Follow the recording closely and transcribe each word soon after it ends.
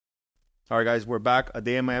All right, guys, we're back, A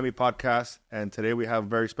Day in Miami podcast, and today we have a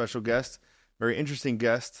very special guest, very interesting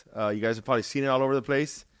guest. You guys have probably seen it all over the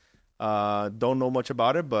place. Don't know much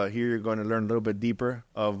about it, but here you're going to learn a little bit deeper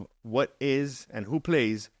of what is and who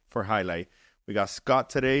plays for Jai-Alai. We got Scott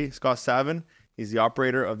today, Scott Savin. He's the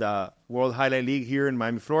operator of the World Jai-Alai League here in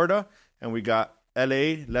Miami, Florida. And we got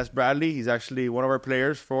LA, Les Bradley. He's actually one of our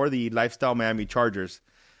players for the Lifestyle Miami Chargers.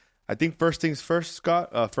 I think first things first,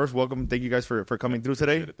 Scott. First, welcome. Thank you guys for coming through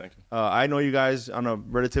today. Thank you. I know you guys on a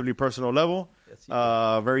relatively personal level,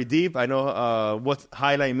 very deep. I know what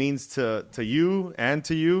Jai-Alai means to you and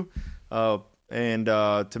to you. And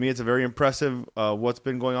to me, it's a very impressive what's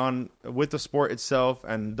been going on with the sport itself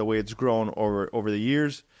and the way it's grown over the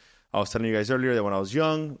years. I was telling you guys earlier that when I was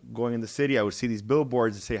young, going in the city, I would see these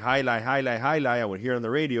billboards that say Jai-Alai, Jai-Alai, Jai-Alai. I would hear on the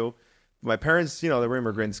radio. My parents, they were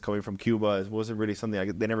immigrants coming from Cuba. It wasn't really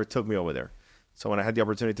something they never took me over there. So when I had the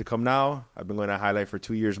opportunity to come now, I've been going to Jai-Alai for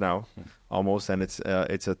 2 years now, almost, and it's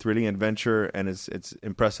a thrilling adventure, and it's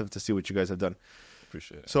impressive to see what you guys have done.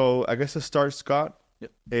 Appreciate it. So I guess to start, Scott,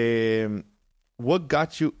 Yep. What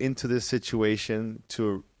got you into this situation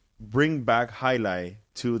to bring back Jai-Alai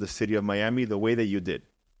to the city of Miami the way that you did?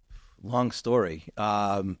 Long story.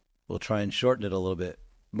 We'll try and shorten it a little bit.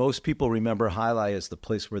 Most people remember Jai-Alai as the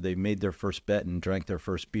place where they made their first bet and drank their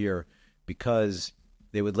first beer because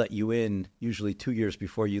they would let you in usually 2 years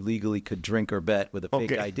before you legally could drink or bet with a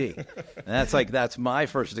fake ID. And that's my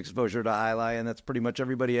first exposure to Jai-Alai, and that's pretty much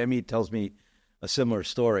everybody I meet tells me a similar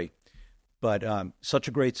story. But such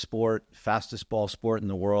a great sport, fastest ball sport in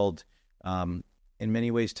the world. In many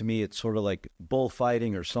ways, to me, it's sort of like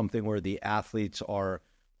bullfighting or something where the athletes are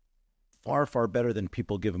far, far better than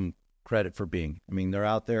people give them credit for being. I mean, they're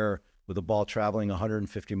out there with a ball traveling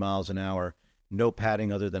 150 miles an hour, no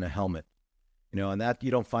padding other than a helmet, and that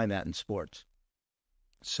you don't find that in sports.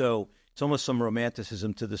 So it's almost some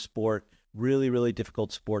romanticism to the sport. Really, really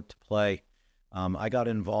difficult sport to play. I got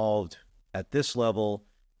involved at this level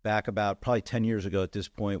back about probably 10 years ago at this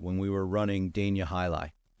point when we were running Dania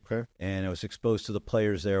Jai-Alai. Okay. And I was exposed to the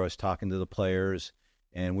players there. I was talking to the players,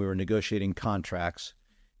 and we were negotiating contracts.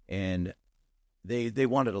 And they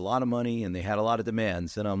wanted a lot of money, and they had a lot of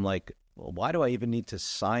demands. And I'm like, well, why do I even need to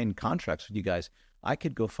sign contracts with you guys? I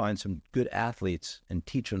could go find some good athletes and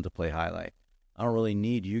teach them to play Jai-Alai. I don't really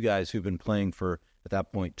need you guys who've been playing for, at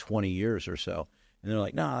that point, 20 years or so. And they're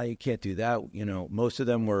like, nah, you can't do that. Most of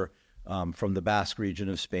them were from the Basque region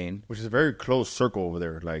of Spain, Which is a very close circle over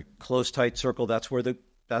there. Like close, tight circle. That's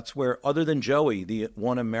where other than Joey, the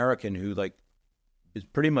one American who is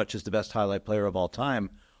pretty much the best Jai-Alai player of all time,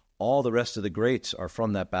 all the rest of the greats are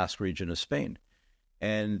from that Basque region of Spain.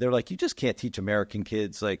 And they're like, you just can't teach American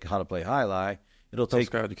kids how to play Jai-Alai. It'll take.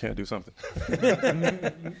 Scott, you can't do something.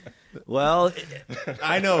 Well,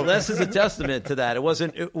 I know. Les is a testament to that. It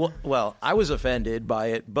wasn't. Well, I was offended by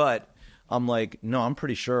it, but I'm like, no, I'm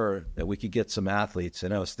pretty sure that we could get some athletes.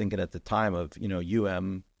 And I was thinking at the time of,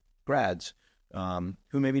 grads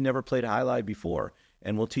who maybe never played Jai-Alai before,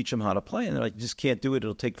 and we'll teach them how to play. And they're like, you just can't do it.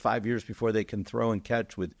 It'll take 5 years before they can throw and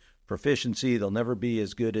catch with proficiency. They'll never be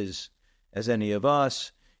as good as any of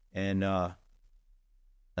us. And,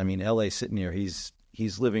 LA sitting here, he's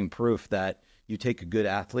living proof that you take a good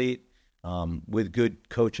athlete with good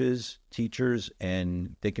coaches, teachers,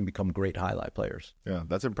 and they can become great Jai-Alai players. Yeah,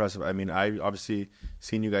 that's impressive. I mean, I obviously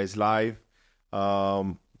seen you guys live.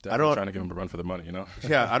 I don't trying to give them a run for the money,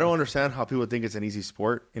 Yeah, I don't understand how people think it's an easy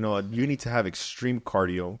sport. You need to have extreme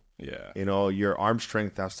cardio. Yeah. Your arm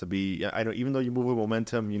strength has to be. I know, even though you move with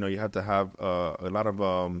momentum, you have to have a lot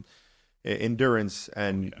of endurance,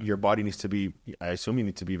 and your body needs to be. I assume you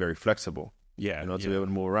need to be very flexible. Yeah. To be able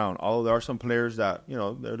to move around. Although there are some players that they're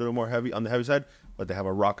a little more heavy on the heavy side, but they have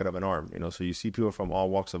a rocket of an arm. So you see people from all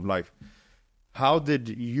walks of life. How did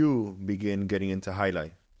you begin getting into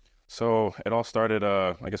Jai-Alai? So it all started,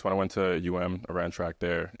 I guess, when I went to UM. I ran track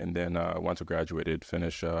there, and then once I graduated,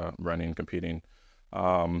 finished running, competing,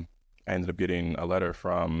 I ended up getting a letter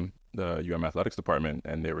from the UM athletics department,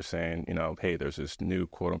 and they were saying, hey, there's this new,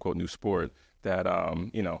 quote unquote, new sport that,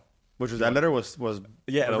 Which was that letter was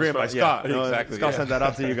written by Scott. Exactly. Scott sent that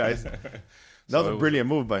out to you guys. That was a brilliant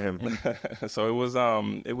move by him. So it was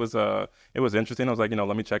interesting. I was like,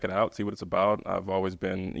 let me check it out, see what it's about. I've always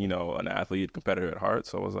been, an athlete, competitor at heart.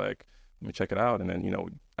 So I was like, let me check it out. And then,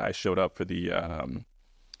 I showed up for the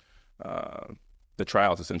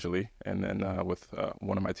trials essentially. And then with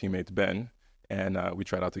one of my teammates, Ben, and we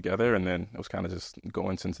tried out together. And then it was kind of just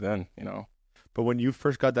going since then, But when you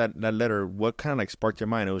first got that letter, what kind of sparked your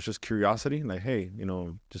mind? It was just curiosity, like, hey,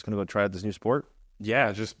 just gonna go try out this new sport.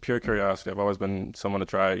 Yeah, just pure curiosity. I've always been someone to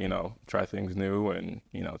try things new and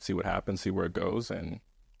see what happens, see where it goes, and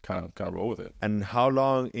kind of roll with it. And how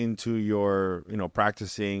long into your,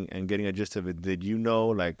 practicing and getting a gist of it, did you know,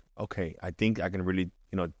 like, okay, I think I can really,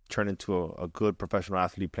 turn into a good professional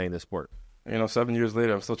athlete playing this sport? 7 years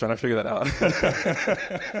later, I'm still trying to figure that out.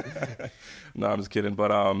 No, I'm just kidding.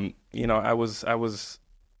 But,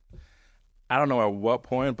 I don't know at what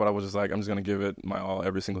point, but I was just like, I'm just going to give it my all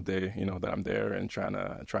every single day, that I'm there and trying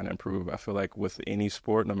to improve. I feel like with any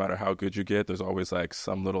sport, no matter how good you get, there's always like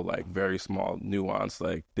some little like very small nuance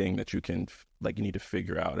like thing that you can like you need to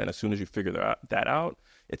figure out. And as soon as you figure that out,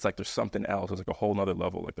 it's like there's something else. It's like a whole nother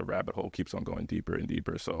level. Like the rabbit hole keeps on going deeper and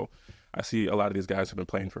deeper. So I see a lot of these guys who've been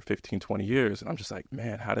playing for 15, 20 years. And I'm just like,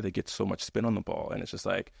 man, how do they get so much spin on the ball? And it's just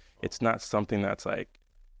like, it's not something that's like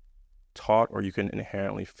taught or you can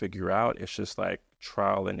inherently figure out. It's just like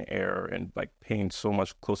trial and error and like paying so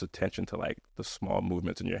much close attention to like the small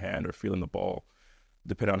movements in your hand or feeling the ball,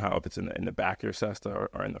 depending on how, if it's in the back of your cesta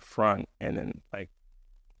or in the front. And then like,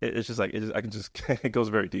 it's just like, it goes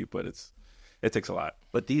very deep, but it takes a lot.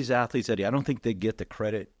 But these athletes, Eddie, I don't think they get the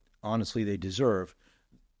credit, honestly, they deserve.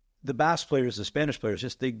 The Basque players, the Spanish players,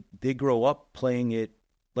 just they grow up playing it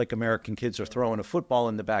like American kids are throwing a football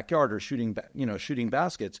in the backyard or shooting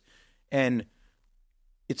baskets. And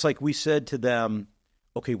it's like we said to them,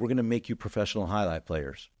 okay, we're going to make you professional highlight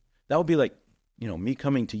players. That would be like, me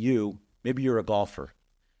coming to you, maybe you're a golfer.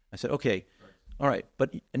 I said, okay, all right,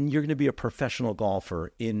 and you're going to be a professional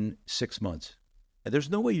golfer in 6 months. And there's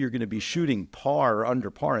no way you're going to be shooting par or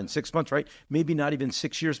under par in 6 months, right? Maybe not even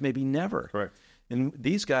 6 years, maybe never. Correct. And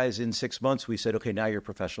these guys in 6 months, we said, okay, now you're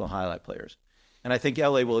professional highlight players. And I think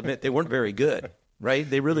LA will admit they weren't very good. Right?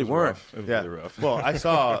 They really weren't. It was really rough. Well, I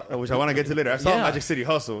saw, which I want to get to later, I saw Magic City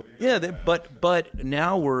Hustle. Yeah, but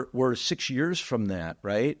now we're 6 years from that,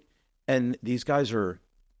 right? And these guys are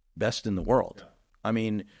best in the world. Yeah. I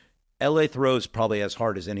mean, LA throws probably as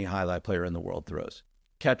hard as any highlight player in the world throws.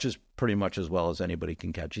 Catches pretty much as well as anybody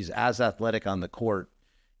can catch. He's as athletic on the court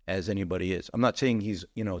as anybody is. I'm not saying he's,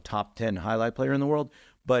 top 10 highlight player in the world,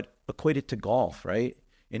 but equate it to golf, right?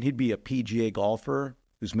 And he'd be a PGA golfer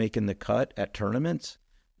who's making the cut at tournaments.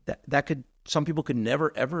 Some people could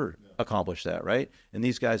never, ever accomplish that, right? And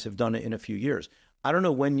these guys have done it in a few years. I don't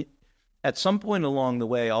know when, at some point along the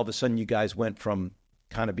way, all of a sudden you guys went from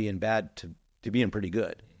kind of being bad to being pretty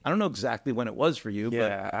good. I don't know exactly when it was for you.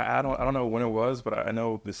 Yeah, but I don't know when it was, but I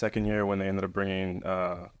know the second year when they ended up bringing,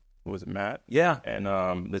 was it Matt? Yeah.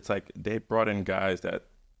 And it's like they brought in guys that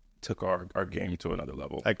took our game to another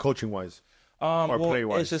level. Like coaching-wise? Or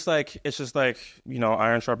play-wise? It's just like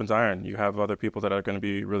iron sharpens iron. You have other people that are going to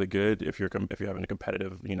be really good. If you're having a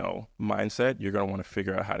competitive mindset, you're going to want to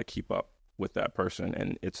figure out how to keep up with that person.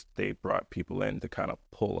 And they brought people in to kind of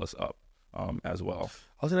pull us up as well.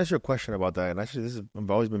 I was going to ask you a question about that. And actually,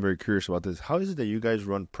 I've always been very curious about this. How is it that you guys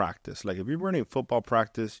run practice? Like if you're running football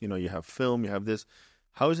practice, you have film, you have this.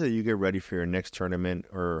 How is it that you get ready for your next tournament?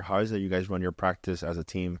 Or how is it that you guys run your practice as a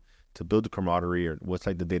team to build the camaraderie, or what's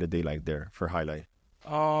like the day-to-day like there for highlight?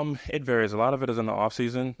 It varies. A lot of it is in the off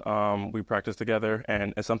season. We practice together,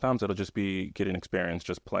 and sometimes it'll just be getting experience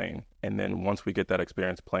just playing. And then once we get that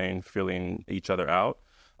experience playing, feeling each other out,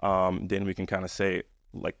 then we can kind of say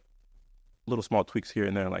like little small tweaks here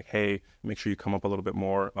and there, like, hey, make sure you come up a little bit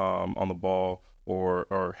more on the ball,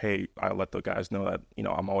 or hey, I let the guys know that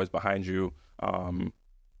I'm always behind you,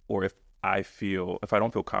 or if I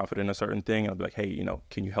don't feel confident in a certain thing, I'll be like, hey,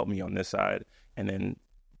 can you help me on this side? And then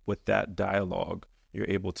with that dialogue, you're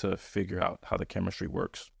able to figure out how the chemistry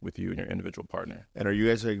works with you and your individual partner. And are you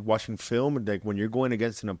guys like watching film? Like when you're going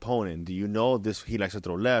against an opponent, do you know this? He likes to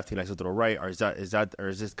throw left, he likes to throw right, or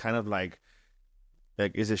is this kind of like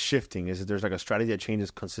is it shifting? There's like a strategy that changes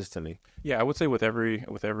consistently? Yeah, I would say with every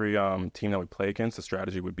team that we play against, the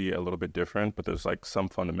strategy would be a little bit different, but there's like some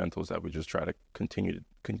fundamentals that we just try to continue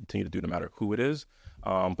to do no matter who it is.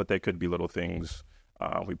 But they could be little things.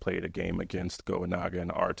 We played a game against Goanaga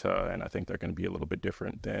and Arta, and I think they're going to be a little bit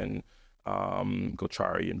different than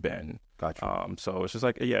Gochari and Ben. Gotcha. So it's just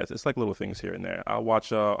like it's like little things here and there. I'll watch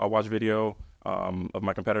video of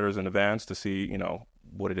my competitors in advance to see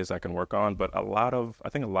what it is I can work on, but a lot of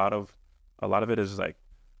it is like,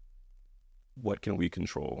 what can we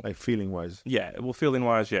control? Like feeling wise. Yeah. Well, feeling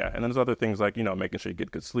wise. Yeah. And then there's other things like, making sure you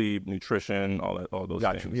get good sleep, nutrition, all those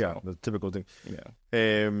things. Yeah. So. The typical thing.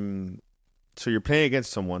 Yeah. So you're playing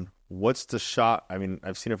against someone. What's the shot? I mean,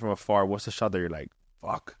 I've seen it from afar. What's the shot that you're like,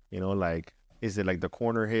 fuck, like, is it like the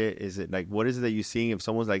corner hit? Is it like, what is it that you're seeing if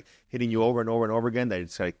someone's like hitting you over and over and over again, that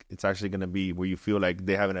it's like, it's actually going to be where you feel like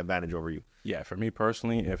they have an advantage over you? Yeah, for me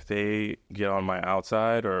personally, if they get on my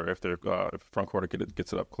outside, or if their front quarter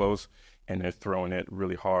gets it up close and they're throwing it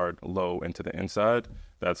really hard low into the inside,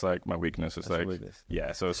 That's like my weakness. It's like, weakness.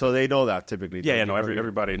 Yeah. So they know that typically. Yeah, no,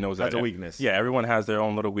 everybody knows that. That's a weakness. Yeah, everyone has their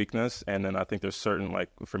own little weakness. And then I think there's certain, like,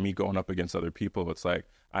 for me going up against other people, it's like,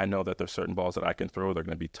 I know that there's certain balls that I can throw. They're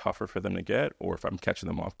going to be tougher for them to get, or if I'm catching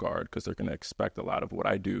them off guard, because they're going to expect a lot of what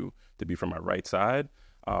I do to be from my right side.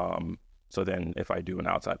 So then if I do an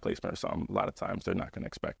outside placement or something, a lot of times they're not going to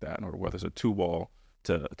expect that. Or whether it's a 2-ball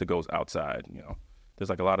to goes outside, there's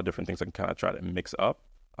like a lot of different things I can kind of try to mix up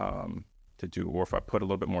to do. Or if I put a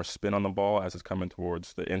little bit more spin on the ball as it's coming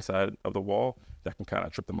towards the inside of the wall, that can kind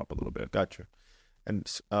of trip them up a little bit. Gotcha. And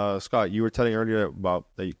Scott, you were telling earlier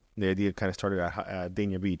about the idea kind of started at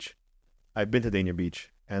Dania Beach. I've been to Dania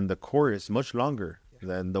Beach, and the court is much longer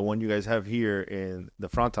than the one you guys have here in the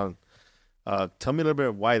Fronton. Tell me a little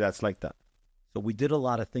bit why that's like that. So we did a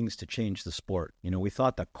lot of things to change the sport. We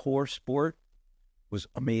thought the core sport was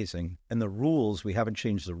amazing. And the rules, we haven't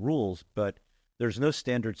changed the rules, but there's no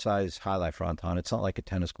standard size highlight fronton. It's not like a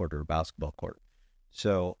tennis court or a basketball court.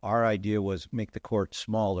 So our idea was make the court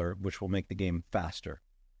smaller, which will make the game faster.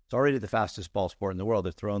 It's already the fastest ball sport in the world.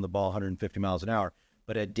 They're throwing the ball 150 miles an hour.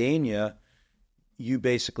 But at Dania, you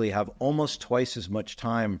basically have almost twice as much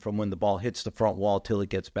time from when the ball hits the front wall till it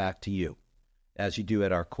gets back to you as you do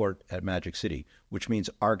at our court at Magic City, which means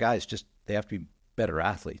our guys they have to be better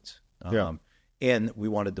athletes. And we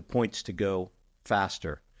wanted the points to go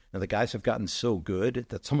faster. Now, the guys have gotten so good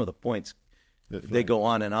that some of the points, they go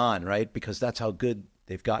on, right? Because that's how good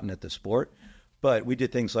they've gotten at the sport. But we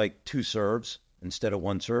did things like 2 serves instead of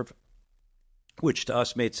 1 serve, which to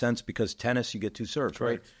us made sense because tennis, you get 2 serves,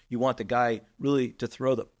 right? You want the guy really to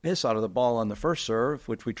throw the piss out of the ball on the first serve,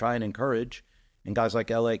 which we try and encourage, and guys like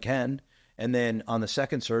LA can. And then on the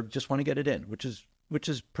second serve, just want to get it in, which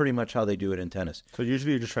is pretty much how they do it in tennis. So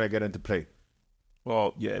usually you just try to get into play.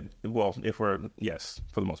 Well, yeah. Well, yes,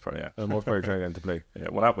 for the most part, yeah. For the most part, you're trying to get into play.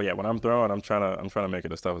 When I'm throwing, I'm trying to make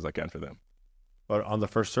it as tough as I can for them. But on the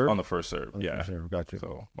first serve? On the first serve, yeah. Got you.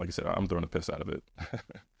 So, like I said, I'm throwing the piss out of it.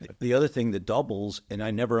 The other thing, the doubles, and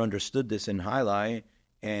I never understood this in highlight,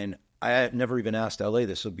 and I had never even asked LA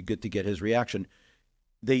this, so it'd be good to get his reaction.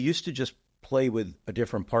 They used to just play with a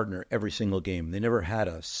different partner every single game. They never had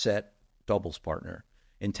a set doubles partner.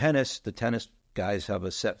 In tennis, the tennis guys have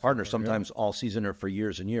a set partner, sometimes all season or for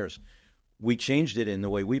years and years. We changed it in the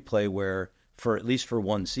way we play where for at least for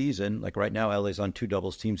one season, like right now LA's on 2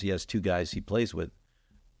 doubles teams. He has 2 guys he plays with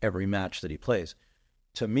every match that he plays.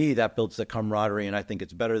 To me, that builds the camaraderie, and I think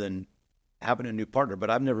it's better than having a new partner. But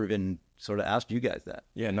I've never even sort of asked you guys that.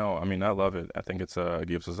 Yeah, no, I mean, I love it. I think it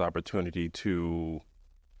gives us opportunity to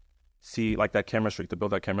see like that chemistry, to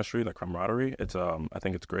build that chemistry, that camaraderie. It's I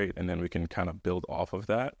think it's great, and then we can kind of build off of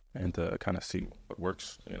that and to kind of see what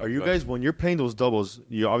works. Are you guys, when you're playing those doubles,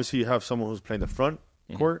 you have someone who's playing the front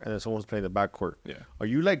court and then someone's playing the back court. Yeah. Are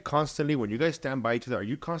you like constantly, when you guys stand by each other, are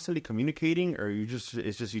you constantly communicating, or you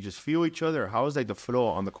just feel each other? Or how is like the flow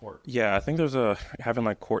on the court? Yeah, I think there's having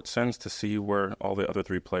like court sense to see where all the other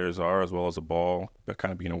 3 players are, as well as the ball, but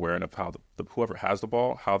kind of being aware of how whoever has the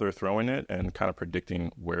ball, how they're throwing it, and kind of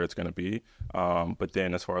predicting where it's going to be. But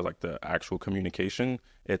then as far as like the actual communication,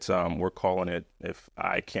 it's we're calling it, if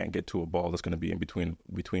I can't get to a ball that's going to be in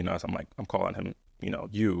between us, I'm calling him,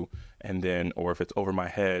 you, and then, or if it's over my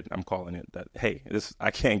head, I'm calling it that, hey,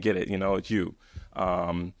 I can't get it, it's you.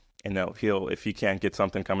 And then if he can't get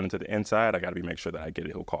something coming into the inside, I got to make sure that I get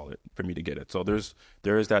it. He'll call it for me to get it. So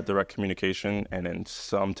there is that direct communication, and then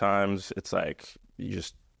sometimes it's like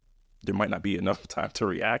there might not be enough time to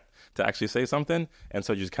react to actually say something, and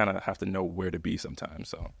so you just kind of have to know where to be sometimes.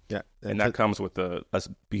 So yeah, and that comes with us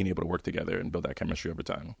being able to work together and build that chemistry over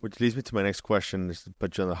time. Which leads me to my next question, is to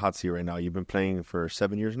put you on the hot seat right now. You've been playing for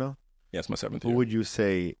 7 years now? Yeah, it's my 7th year. Who would you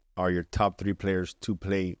say are your top 3 players to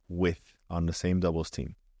play with on the same doubles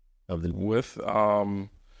team of the with? I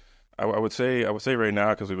would say right now,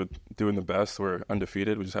 because we've been doing the best, we're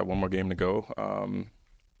undefeated. We just have one more game to go.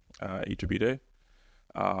 Iturbe.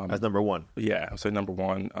 As number 1. Yeah, I'll say number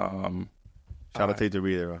 1. Shout out to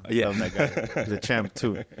Iturbe. Yeah. Love that guy. He's a champ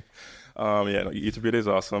too. Iturbe is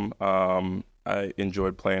awesome. I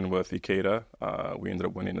enjoyed playing with Ikeda. We ended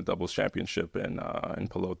up winning the doubles championship in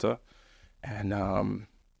Pelota. And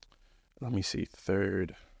let me see,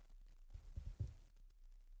 3rd.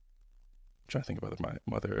 Trying to think about my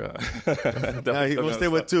mother. We'll stay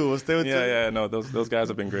with 2. Yeah. No, those guys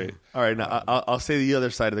have been great. All right, now I'll say the other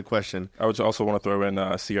side of the question. I would also want to throw in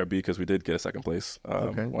CRB, because we did get a 2nd place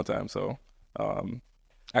one time. So,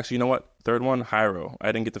 actually, you know what? 3rd one, Jairo.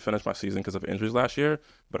 I didn't get to finish my season because of injuries last year,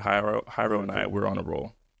 but Jairo and I were on a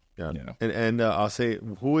roll. Yeah. And I'll say,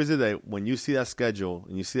 who is it that when you see that schedule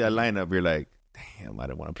and you see that lineup, you're like, damn, I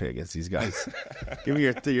didn't want to play against these guys. Give me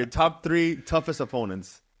your top 3 toughest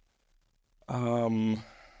opponents.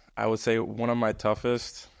 I would say one of my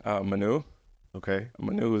toughest, Manu. Okay.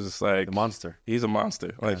 Manu is just like the monster. He's a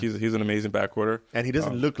monster. Like he's an amazing backquarter, and he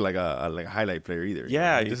doesn't look like a highlight player either.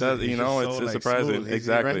 Yeah, he does. You know, it's like surprising.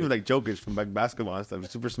 Exactly. He reminds me like Jokic from basketball and stuff.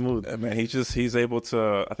 Super smooth. Man, he's able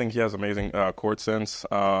to. I think he has amazing court sense.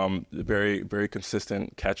 Very very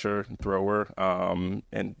consistent catcher, thrower,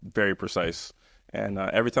 and very precise. And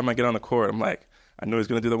every time I get on the court, I'm like, I knew he was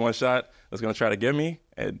going to do the one shot. Was going to try to get me,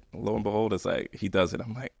 and lo and behold, it's like he does it.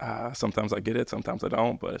 I'm like, sometimes I get it, sometimes I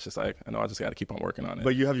don't, but it's just like I know I just got to keep on working on it.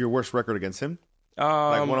 But you have your worst record against him,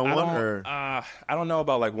 like one-on-one, or I don't know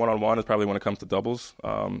about like one-on-one. It's probably when it comes to doubles.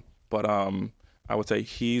 But I would say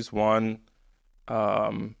he's won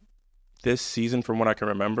this season, from what I can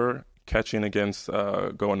remember. Catching against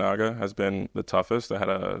Goanaga has been the toughest. I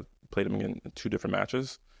had played him in 2 different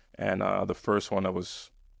matches, and the first one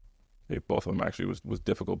both of them actually was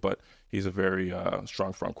difficult, but he's a very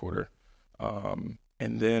strong front quarter. And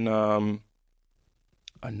then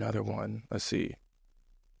another one. Let's see.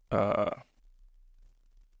 I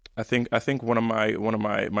think one of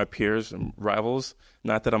my peers and rivals.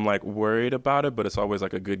 Not that I'm like worried about it, but it's always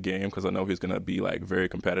like a good game because I know he's gonna be like very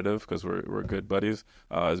competitive because we're good buddies.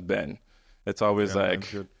 Is Ben? It's always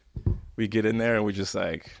we get in there and we just go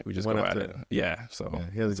at it. Yeah. So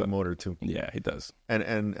he has a good motor too. Yeah, he does.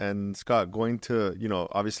 And Scott, going to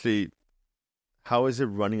obviously, how is it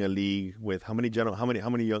running a league with how many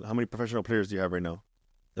professional players do you have right now?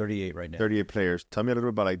 38 right now. 38 players. Tell me a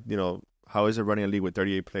little bit about how is it running a league with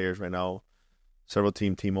 38 players right now? Several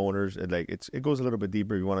team owners, and it goes a little bit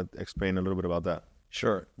deeper. You want to explain a little bit about that?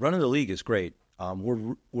 Sure. Running the league is great.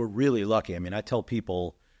 We're really lucky. I mean, I tell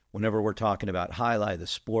people, whenever we're talking about highlight, the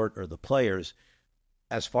sport, or the players,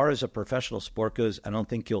 as far as a professional sport goes, I don't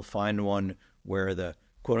think you'll find one where the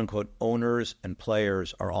quote-unquote owners and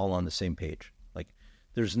players are all on the same page. Like,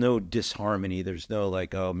 there's no disharmony. There's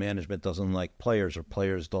no management doesn't like players or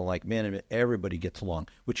players don't like management. Everybody gets along,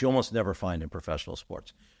 which you almost never find in professional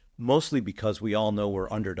sports, mostly because we all know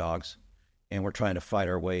we're underdogs and we're trying to fight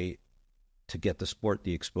our way to get the sport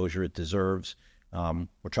the exposure it deserves.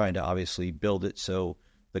 We're trying to obviously build it so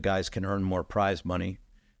the guys can earn more prize money.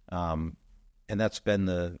 And that's been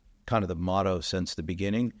the kind of the motto since the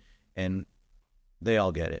beginning. And they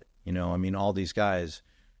all get it. All these guys,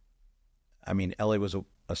 LA was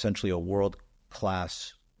essentially a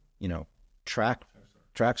world-class, track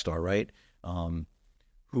star, right?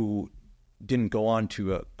 Who didn't go on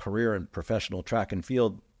to a career in professional track and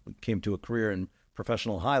field, came to a career in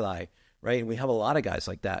professional highlight, right? And we have a lot of guys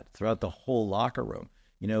like that throughout the whole locker room.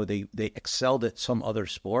 They excelled at some other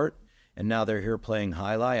sport, and now they're here playing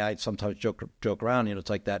highlight. I sometimes joke around,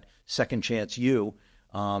 it's like that second chance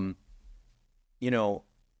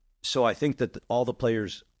So I think that all the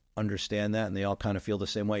players understand that, and they all kind of feel the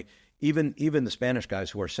same way. Even the Spanish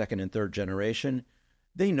guys who are second and third generation,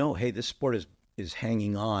 they know, hey, this sport is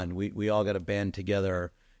hanging on. We all got to band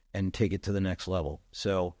together and take it to the next level.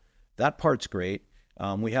 So that part's great.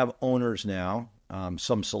 We have owners now.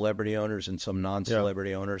 Some celebrity owners and some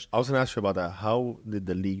non-celebrity owners. I was going to ask you about that. How did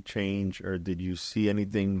the league change, or did you see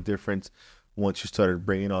anything different once you started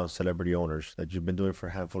bringing on celebrity owners that you've been doing for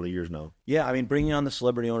a handful of years now? Yeah, bringing on the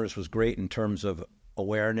celebrity owners was great in terms of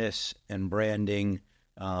awareness and branding.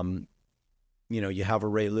 You have a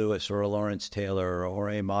Ray Lewis or a Lawrence Taylor or a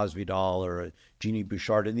Jorge Masvidal or a Jeannie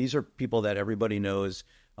Bouchard, and these are people that everybody knows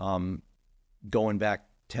going back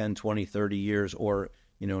 10, 20, 30 years, or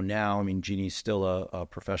now, Jeannie's still a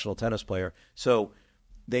professional tennis player. So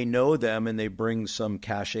they know them and they bring some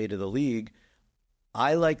cachet to the league.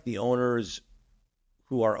 I like the owners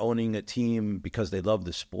who are owning a team because they love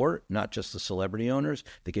the sport, not just the celebrity owners.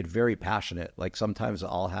 They get very passionate. Like sometimes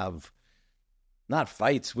I'll have not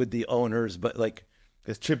fights with the owners, but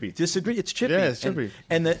it's chippy. Disagree. It's chippy. Yeah, it's chippy.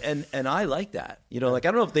 And I like that. I don't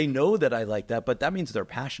know if they know that I like that, but that means they're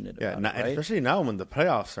passionate about it, right? Especially now when the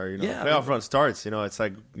playoffs are, the playoff run starts, it's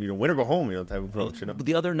like, win or go home, type of approach,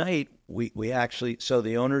 The other night, we actually, so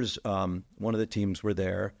the owners, one of the teams were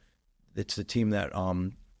there. It's the team that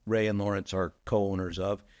Ray and Lawrence are co-owners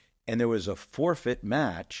of. And there was a forfeit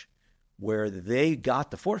match where they got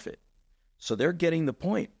the forfeit. So they're getting the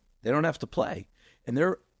point. They don't have to play. And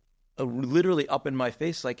they're literally up in my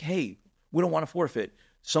face like, hey, we don't want to forfeit.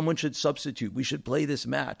 Someone should substitute. We should play this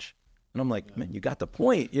match. And I'm like, man, you got the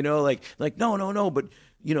point. No. But,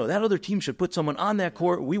 that other team should put someone on that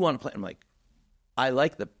court. We want to play. I'm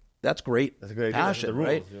like, that's great. That's a great passion, idea.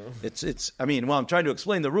 Right? It's. I'm trying to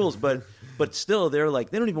explain the rules, but still, they're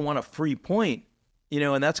like, they don't even want a free point,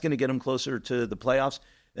 and that's going to get them closer to the playoffs.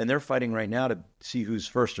 and they're fighting right now to see who's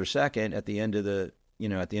first or second at the end of the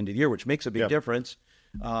year, which makes a big difference.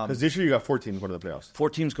 Because this year you got 4 teams going to the playoffs. 4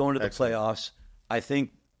 teams going to the playoffs. I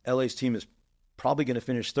think LA's team is probably going to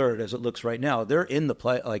finish third as it looks right now. They're in the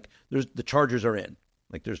play. Like the Chargers are in.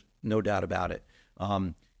 Like there's no doubt about it.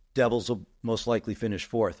 Devils will most likely finish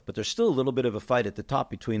fourth, but there's still a little bit of a fight at the top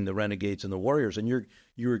between the Renegades and the Warriors. And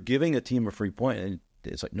you're giving a team a free point, and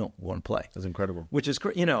it's like, no, one play. That's incredible. Which is,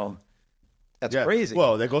 that's crazy.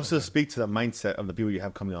 Well, that goes to speak to the mindset of the people you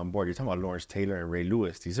have coming on board. You're talking about Lawrence Taylor and Ray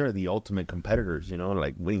Lewis. These are the ultimate competitors,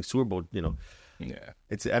 like winning Super Bowl, Yeah.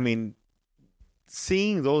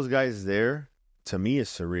 Seeing those guys there, to me, is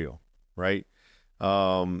surreal, right?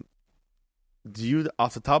 Do you,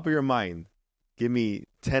 off the top of your mind, give me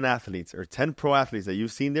 10 athletes or 10 pro athletes that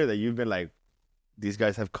you've seen there that you've been like, these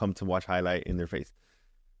guys have come to watch highlight in their face?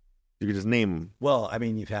 You could just name them. Well, I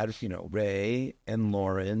mean, you've had, Ray and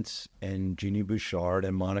Lawrence and Jeannie Bouchard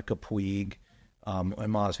and Monica Puig and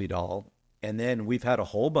Masvidal. And then we've had a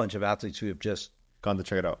whole bunch of athletes who have just gone to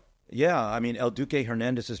check it out. Yeah, I mean, El Duque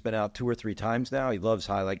Hernandez has been out 2 or 3 times now. He loves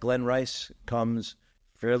highlight. Glenn Rice comes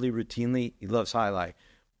fairly routinely. He loves highlight.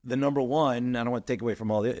 The number one, I don't want to take away from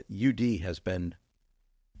all the UD has been,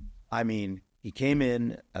 he came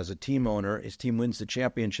in as a team owner. His team wins the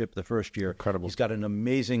championship the first year. Incredible. He's got an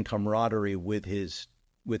amazing camaraderie with his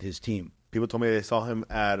team. People told me they saw him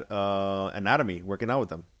at Anatomy working out with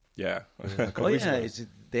them. Yeah.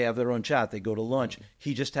 They have their own chat. They go to lunch.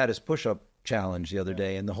 He just had his push-up challenge the other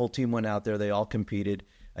day, and the whole team went out there. They all competed.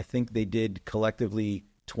 I think they did collectively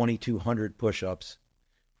 2,200 push-ups.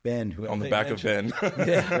 Ben, who on the back of Ben.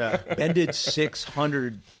 Ben did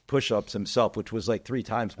 600 push-ups himself, which was like 3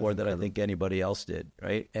 times more than I think anybody else did,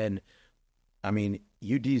 right? And I mean,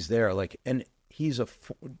 UD's there, and he's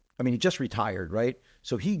he just retired, right?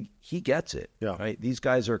 So he gets it, right? These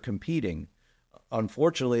guys are competing.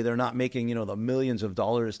 Unfortunately, they're not making, the millions of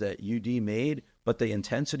dollars that UD made, but the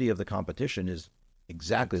intensity of the competition is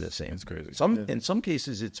exactly the same. It's crazy. In some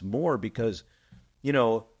cases, it's more because,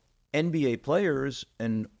 NBA players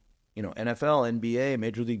and, NFL, NBA,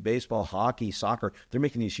 Major League Baseball, hockey, soccer, they're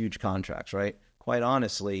making these huge contracts, right? Quite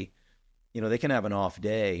honestly, they can have an off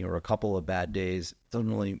day or a couple of bad days. It doesn't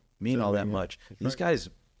really mean all that much. These guys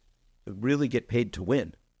really get paid to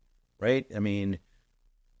win, right? I mean,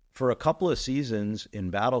 for a couple of seasons in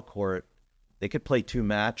Battle Court, they could play 2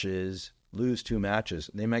 matches, lose 2 matches.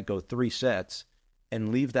 They might go 3 sets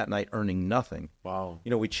and leave that night earning nothing. Wow.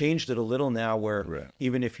 We changed it a little now where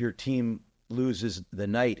even if your team loses the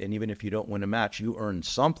night and even if you don't win a match, you earn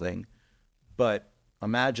something. But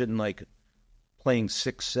imagine playing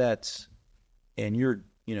 6 sets and you're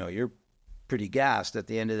pretty gassed at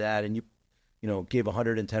the end of that, and you gave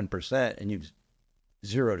 110% and you've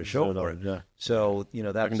 0 to show for it. Yeah. So,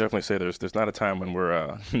 that's... I can definitely say there's not a time when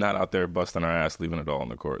we're not out there busting our ass, leaving it all on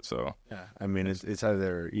the court. So yeah, I mean, it's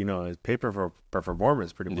either it's paper for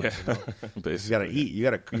performance, pretty much. Yeah. You gotta eat. You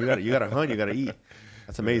gotta hunt. You gotta eat.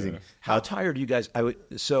 That's amazing. Yeah. How tired are you guys?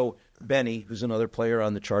 So Benny, who's another player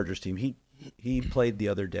on the Chargers team, he played the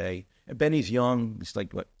other day. And Benny's young. He's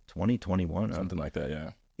 20, 21, something like that.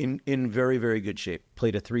 Yeah. In very, very good shape.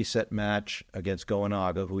 Played a 3-set match against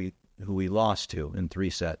Goenaga, who he lost to in 3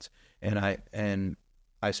 sets. And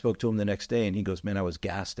I spoke to him the next day, and he goes, man, I was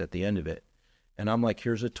gassed at the end of it. And I'm like,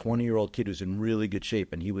 here's a 20-year-old kid who's in really good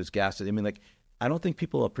shape, and he was gassed. I mean, I don't think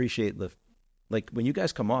people appreciate when you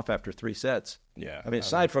guys come off after 3 sets. Yeah. I mean,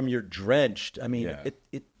 aside from you're drenched, I mean,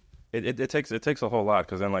 It takes a whole lot,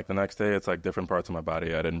 because then the next day it's different parts of my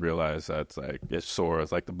body I didn't realize that's it's sore.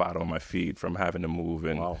 It's the bottom of my feet from having to move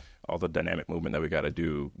and all the dynamic movement that we got to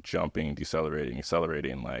do, jumping, decelerating,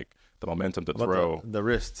 accelerating, the momentum to throw. The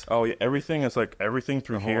wrist. Oh yeah, everything is everything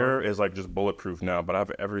through here is just bulletproof now. But I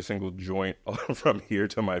have every single joint from here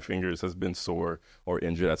to my fingers has been sore or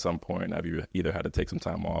injured at some point. I've either had to take some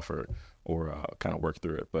time off or kind of work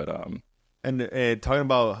through it. But and talking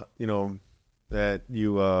about that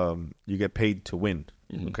you get paid to win.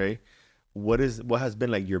 Mm-hmm. Okay, what has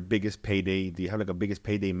been your biggest payday? Do you have a biggest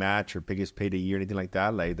payday match or biggest payday year, anything like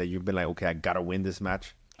that? That you've been okay, I gotta win this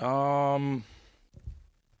match.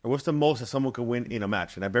 Or what's the most that someone could win in a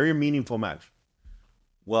match, in a very meaningful match?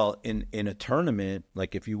 Well, in a tournament,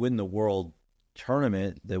 if you win the world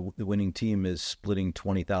tournament, the winning team is splitting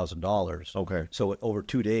 $20,000. Okay. So over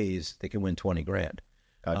 2 days, they can win $20,000.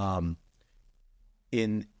 Gotcha.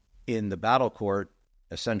 In the battle court,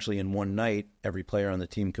 essentially in one night, every player on the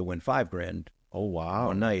team could win $5,000. Oh wow!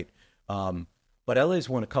 One night. But LA's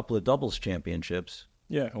won a couple of doubles championships.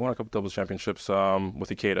 Yeah, I won a couple doubles championships with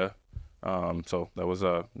Ikeda. So that was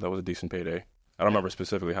a decent payday. I don't remember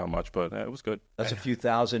specifically how much, but it was good. That's a few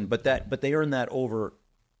thousand, but they earn that over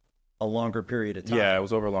a longer period of time. Yeah, it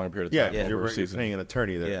was over a longer period of time. Yeah, over a you're season. paying an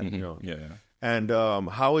attorney there. Yeah. You know. Yeah. And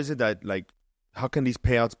how is it that how can these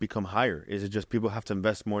payouts become higher? Is it just people have to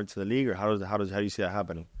invest more into the league, or how do you see that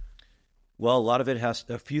happening? Well, a lot of it has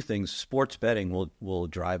a few things. Sports betting will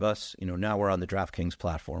drive us. Now we're on the DraftKings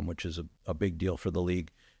platform, which is a big deal for the league.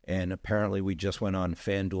 And apparently we just went on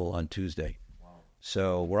FanDuel on Tuesday. Wow.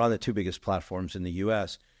 So we're on the two biggest platforms in the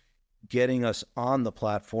U.S. Getting us on the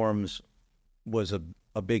platforms was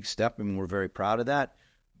a big step, and we're very proud of that.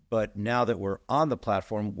 But now that we're on the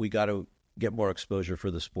platform, we got to get more exposure for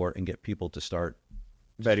the sport and get people to start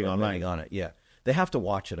betting online. Betting on it. Yeah. They have to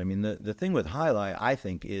watch it. I mean, the thing with highlight, I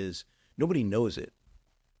think, is nobody knows it.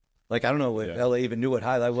 Like, I don't know if LA even knew what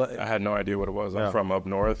highlight was. I had no idea what it was. I'm from up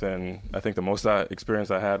north, and I think the most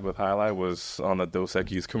experience I had with highlight was on the Dos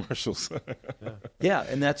Equis commercials. Yeah,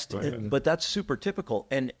 and but that's super typical.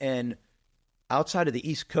 And outside of the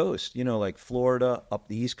East Coast, like Florida, up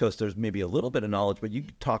the East Coast, there's maybe a little bit of knowledge, but you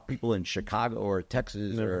talk people in Chicago or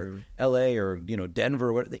Texas or LA or,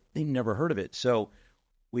 Denver, or they never heard of it. So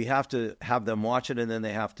we have to have them watch it, and then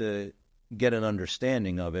they have to get an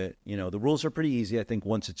understanding of it. The rules are pretty easy. I think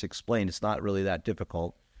once it's explained, it's not really that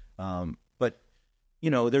difficult. But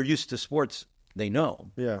they're used to sports. They know.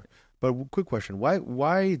 Yeah. But quick question.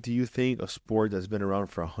 Why do you think a sport that's been around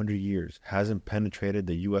for 100 years hasn't penetrated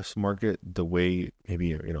the U.S. market the way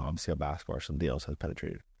maybe, obviously a basketball or something else has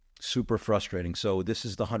penetrated? Super frustrating. So this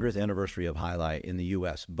is the 100th anniversary of highlight in the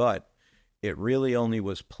U.S., but it really only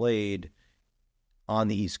was played on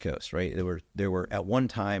the East Coast, right? There were at one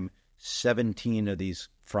time 17 of these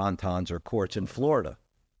frontons or courts in Florida,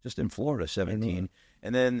 just in Florida, 17.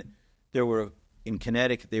 And then there were in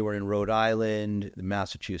Connecticut, they were in Rhode Island,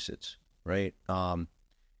 Massachusetts, right? And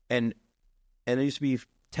there used to be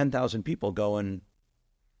 10,000 people going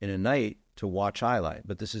in a night to watch highlight.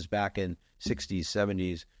 But this is back in 60s,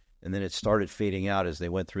 70s, and then it started fading out as they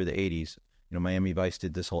went through the 80s. Miami Vice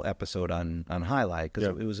did this whole episode on highlight because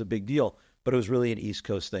it was a big deal, but it was really an East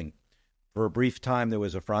Coast thing. For a brief time, there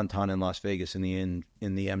was a fronton in Las Vegas in the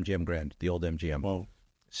MGM Grand, the old MGM. Whoa.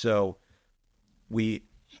 So we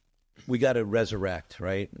got to resurrect,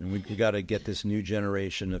 right? And we got to get this new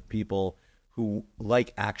generation of people who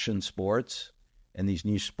like action sports and these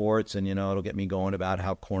new sports. And, it'll get me going about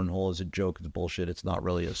how cornhole is a joke. It's bullshit. It's not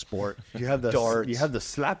really a sport. You have the darts. You have the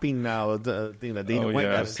slapping now, the thing that Dana White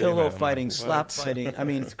I've seen pillow that. fighting, slap fighting. I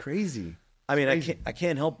mean, it's crazy. I mean, I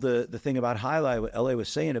can't help the thing about highlight. What LA was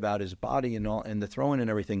saying about his body and all, and the throwing and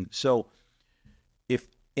everything. So, if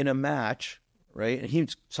in a match, right, and he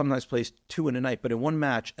sometimes plays 2 in a night, but in one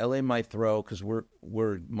match, LA might throw, because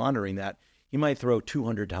we're monitoring that. He might throw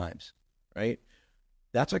 200 times, right?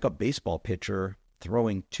 That's like a baseball pitcher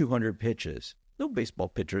throwing 200 pitches. No baseball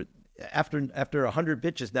pitcher after 100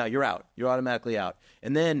 pitches, now you're out. You're automatically out,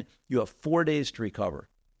 and then you have 4 days to recover.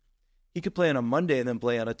 He could play on a Monday and then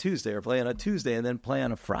play on a Tuesday, or play on a Tuesday and then play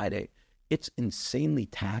on a Friday. It's insanely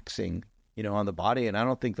taxing, on the body. And I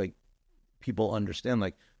don't think people understand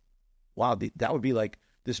wow, that would be like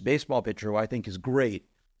this baseball pitcher who I think is great.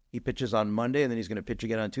 He pitches on Monday and then he's going to pitch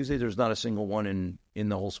again on Tuesday. There's not a single one in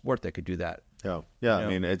the whole sport that could do that. Yeah. I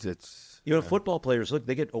mean, it's football players, look,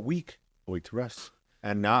 they get a week to rest.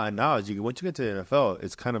 And now once you get to the NFL,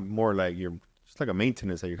 it's kind of more like it's like a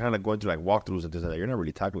maintenance that you're kind of going through walkthroughs and things like that. You're not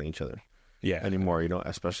really tackling each other anymore,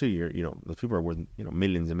 especially those people are worth,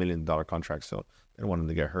 millions and million dollar contracts. So they don't want them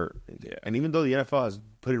to get hurt. Yeah. And even though the NFL has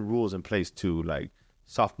put in rules in place to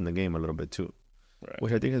soften the game a little bit too, right,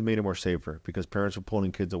 which I think has made it more safer because parents are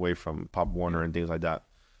pulling kids away from Pop Warner and things like that.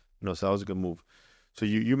 So that was a good move. So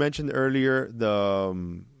you mentioned earlier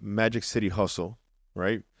the Magic City Hustle,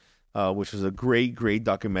 right? Which is a great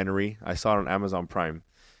documentary. I saw it on Amazon Prime.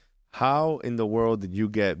 How in the world did you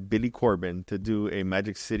get Billy Corbin to do a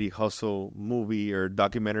Magic City Hustle movie or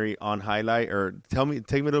documentary on highlight? Or take me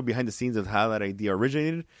a little behind the scenes of how that idea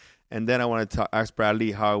originated. And then I want to ask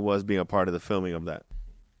Bradley how it was being a part of the filming of that.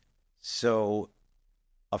 So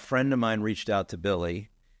a friend of mine reached out to Billy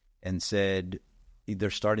and said they're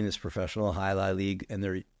starting this professional highlight league, and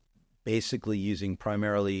they're basically using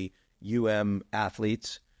primarily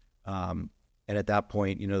athletes. And at that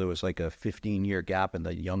point, there was like a 15-year gap in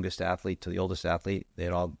the youngest athlete to the oldest athlete. They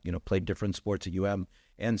had all, played different sports at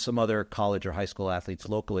and some other college or high school athletes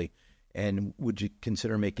locally. And would you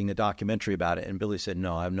consider making a documentary about it? And Billy said,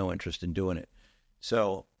 no, I have no interest in doing it.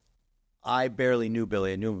 So I barely knew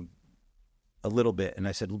Billy. I knew him a little bit. And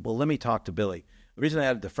I said, well, let me talk to Billy. The reason I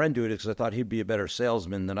had the friend do it is because I thought he'd be a better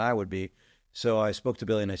salesman than I would be. So I spoke to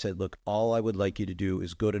Billy and I said, look, all I would like you to do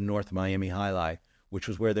is go to North Miami Highlight, which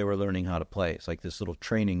was where they were learning how to play. It's like this little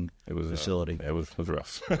training facility. It was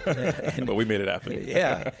rough, but we made it happen.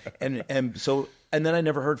 Yeah, and then I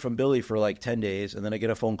never heard from Billy for like 10 days, and then I get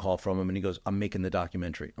a phone call from him, and he goes, "I'm making the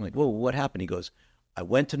documentary." I'm like, "Whoa, what happened?" He goes, "I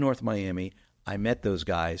went to North Miami. I met those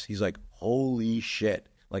guys." He's like, "Holy shit!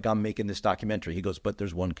 Like, I'm making this documentary." He goes, "But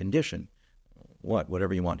there's one condition." "What?"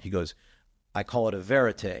 "Whatever you want." He goes, "I call it a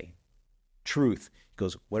verite, truth." He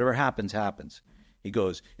goes, "Whatever happens, happens." He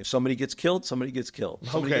goes, "If somebody gets killed, somebody gets killed.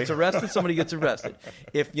 If somebody gets arrested, somebody gets arrested.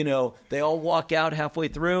 If, they all walk out halfway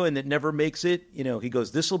through and it never makes it, he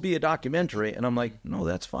goes, this will be a documentary." And I'm like, "No,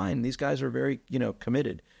 that's fine. These guys are very,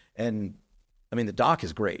 committed." And I mean, the doc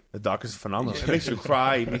is great. The doc is phenomenal. It makes you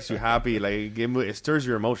cry. It makes you happy. Like, it stirs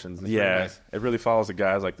your emotions. It's yeah, nice. It really follows the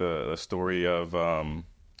guys, like the story of,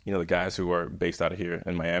 the guys who are based out of here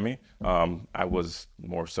in Miami. I was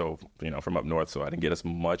more so, from up north, so I didn't get as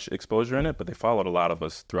much exposure in it, but they followed a lot of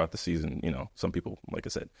us throughout the season. Some people, like I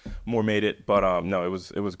said, more made it, but no, it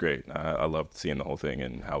was great. I loved seeing the whole thing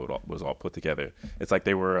and how it was all put together. It's like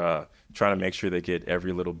they were trying to make sure they get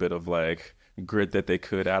every little bit of like grit that they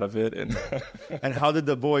could out of it. And and how did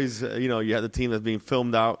the boys, you had the team that's being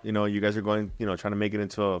filmed out, you guys are going, trying to make it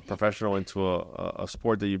into a professional, into a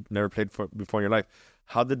sport that you've never played before in your life.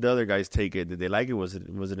 How did the other guys take it? Did they like it? Was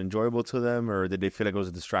it enjoyable to them, or did they feel like it was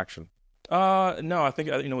a distraction? No, I think,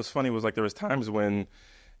 what's funny was like there was times when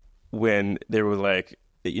they were like,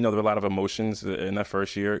 there were a lot of emotions in that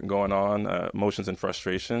first year going on, emotions and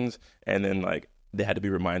frustrations. And then like they had to be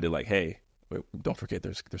reminded like, hey, wait, don't forget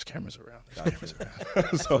there's cameras around. There's cameras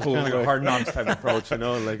around. So it was like a hard knocks type approach,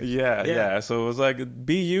 like yeah. So it was like,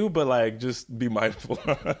 be you, but like just be mindful.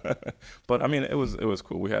 But I mean, it was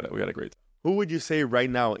cool. We had a great time. Who would you say right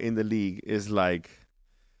now in the league is like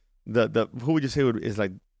who would you say is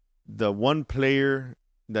like the one player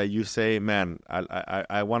that you say, man,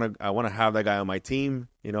 I want to have that guy on my team.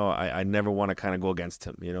 I never want to kind of go against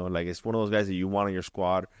him. Like it's one of those guys that you want on your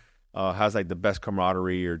squad, has like the best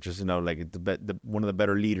camaraderie, or just like one of the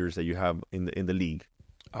better leaders that you have in the league.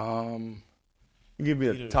 Give me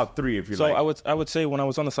the top three if you like. So I would say when I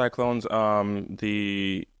was on the Cyclones,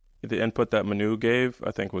 the input that Manu gave,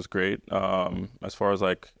 I think, was great. As far as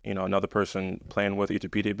like, another person playing with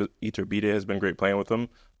Iturbide has been great playing with him.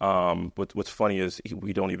 What's funny is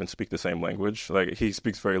we don't even speak the same language. Like he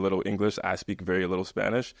speaks very little English. I speak very little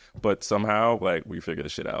Spanish, but somehow like we figure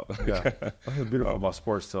this shit out. Yeah, that's beautiful about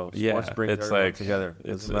sports though. Sports brings everyone together.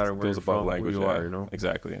 It doesn't matter where you're from, language, who you are.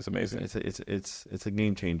 Exactly. It's amazing. It's a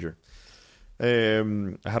game changer. I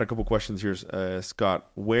had a couple questions here,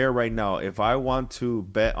 Scott. Where right now, if I want to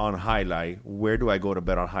bet on highlight, where do I go to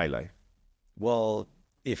bet on highlight? Well,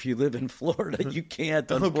 if you live in Florida, you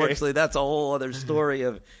can't. Unfortunately, okay. That's a whole other story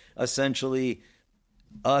of essentially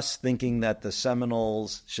us thinking that the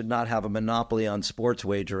Seminoles should not have a monopoly on sports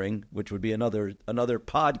wagering, which would be another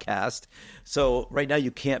podcast. So right now,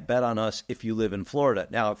 you can't bet on us if you live in Florida.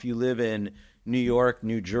 Now, if you live in New York,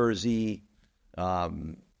 New Jersey,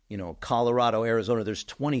 Colorado, Arizona, there's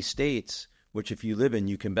 20 states which if you live in,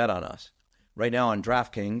 you can bet on us. Right now on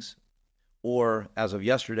DraftKings, or as of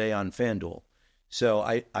yesterday on FanDuel. So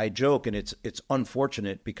I joke, and it's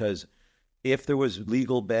unfortunate because if there was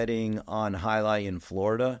legal betting on highlight in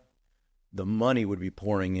Florida, the money would be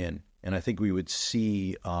pouring in. And I think we would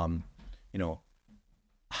see,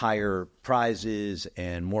 higher prizes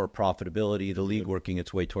and more profitability, the league working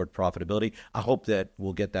its way toward profitability. I hope that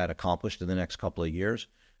we'll get that accomplished in the next couple of years.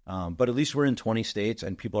 But at least we're in 20 states,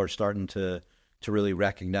 and people are starting to really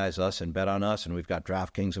recognize us and bet on us. And we've got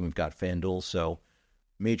DraftKings and we've got FanDuel, so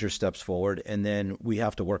major steps forward. And then we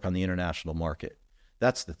have to work on the international market.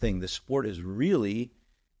 That's the thing. The sport is really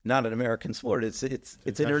not an American sport. It's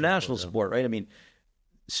international sport, right? I mean,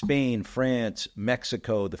 Spain, France,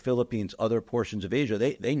 Mexico, the Philippines, other portions of Asia,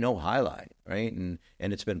 they know highlight, right? And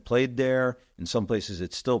it's been played there. In some places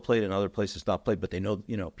it's still played, in other places not played, but they know,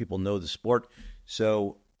 people know the sport.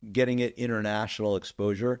 So getting it international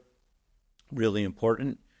exposure, really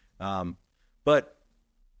important. But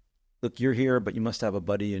look, you're here, but you must have a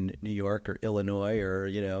buddy in New York or Illinois or,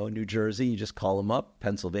 New Jersey. You just call them up.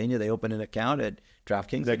 Pennsylvania, they open an account at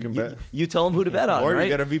DraftKings. They can bet. You tell them who to bet on, or right? You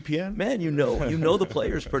get a VPN. Man, you know the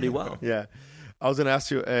players pretty well. Yeah. I was going to ask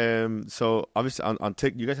you, so obviously on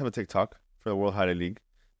you guys have a TikTok for the World Jai-Alai League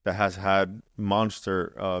that has had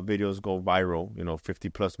monster videos go viral,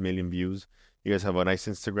 50+ million views. You guys have a nice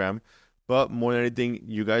Instagram. But more than anything,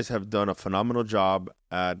 you guys have done a phenomenal job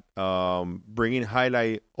at bringing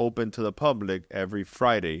highlight open to the public every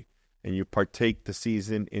Friday, and you partake the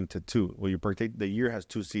season into two. Well, the year has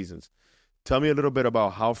 2 seasons. Tell me a little bit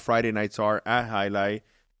about how Friday nights are at highlight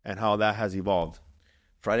and how that has evolved.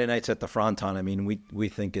 Friday nights at the Fronton, I mean, we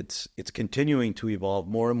think it's continuing to evolve.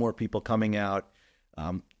 More and more people coming out.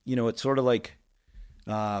 It's sort of like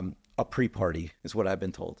a pre-party is what I've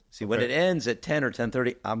been told. See, when it ends at 10 or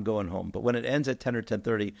 10:30, I'm going home. But when it ends at 10 or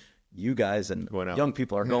 10:30, you guys and young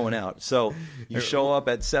people are going out. So you show up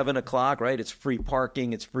at 7 o'clock, right? It's free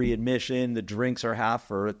parking. It's free admission. The drinks are half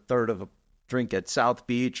or a third of a drink at South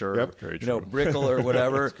Beach or, Brickell or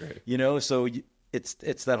whatever. So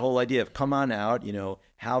it's that whole idea of come on out,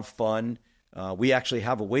 have fun. We actually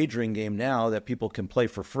have a wagering game now that people can play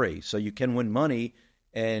for free. So you can win money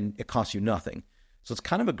and it costs you nothing. So it's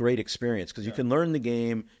kind of a great experience because you can learn the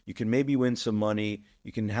game. You can maybe win some money.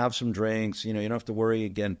 You can have some drinks. You don't have to worry,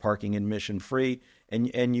 again, parking admission free.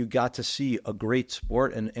 And you got to see a great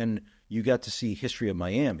sport and you got to see history of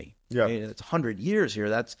Miami. Yeah. It's 100 years here.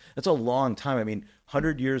 That's a long time. I mean,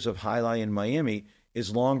 100 years of Jai-Alai in Miami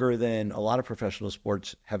is longer than a lot of professional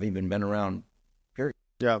sports have even been around, period.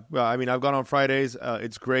 Yeah. Well, I mean, I've gone on Fridays.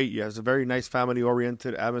 It's great. It's a very nice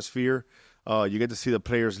family-oriented atmosphere. You get to see the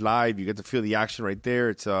players live. You get to feel the action right there.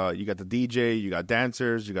 It's you got the DJ, you got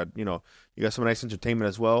dancers, you got some nice entertainment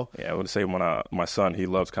as well. Yeah, I would say when my son, he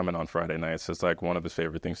loves coming on Friday nights. It's like one of his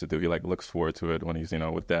favorite things to do. He looks forward to it when he's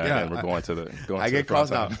with dad and we're going to the. I get calls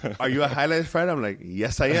now. Are you a highlights Friday? I'm like,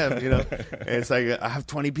 yes, I am. And it's like I have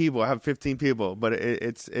 20 people, I have 15 people, but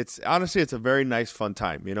it's honestly it's a very nice fun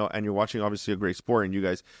time. And you're watching obviously a great sport, and you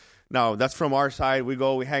guys. Now that's from our side. We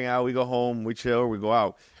go, we hang out, we go home, we chill, we go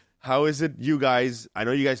out. How is it, you guys? I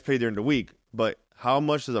know you guys play during the week, but how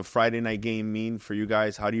much does a Friday night game mean for you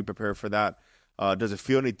guys? How do you prepare for that? Does it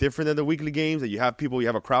feel any different than the weekly games? That you have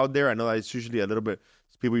a crowd there? I know that it's usually a little bit.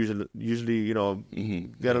 People usually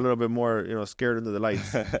get a little bit more scared under the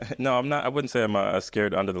lights. No, I'm not. I wouldn't say I'm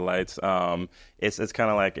scared under the lights. It's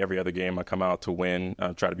kind of like every other game. I come out to win,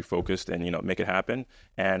 try to be focused, and make it happen.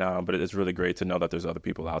 And but it's really great to know that there's other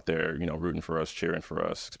people out there, rooting for us, cheering for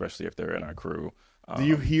us, especially if they're in our crew. Do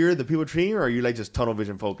you hear the people treating you, or are you just tunnel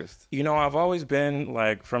vision focused? I've always been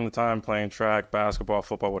from the time playing track, basketball,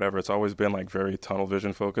 football, whatever. It's always been very tunnel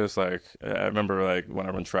vision focused. I remember when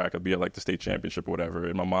I run track, I'd be at the state championship or whatever,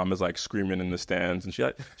 and my mom is screaming in the stands, and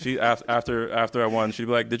she after I won, she'd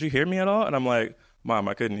be like, "Did you hear me at all?" And I'm like, "Mom,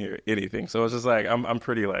 I couldn't hear anything." So it's just I'm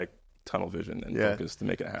pretty tunnel vision and focus to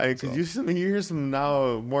make it happen. Because you hear some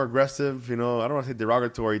now more aggressive, I don't want to say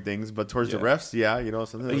derogatory things, but towards the refs,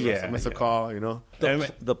 something miss a call,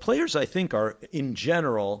 The players, I think, are in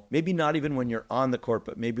general, maybe not even when you're on the court,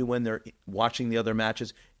 but maybe when they're watching the other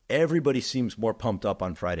matches, everybody seems more pumped up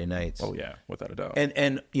on Friday nights. Oh yeah, without a doubt.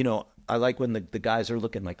 And I like when the guys are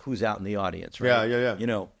looking who's out in the audience, right?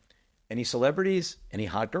 Yeah. Any celebrities, any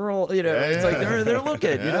hot girl, it's like they're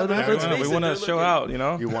looking, we want to show out,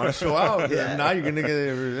 You want to show out. Now you're going to get it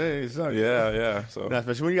every day. Yeah. So.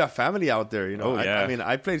 Especially when you got family out there, I mean,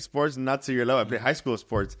 I played sports not to your level. I played high school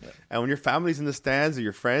sports. Yeah. And when your family's in the stands or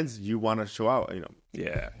your friends, you want to show out,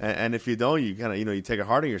 Yeah. And if you don't, you kind of, you take it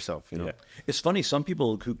hard on yourself, Yeah. It's funny. Some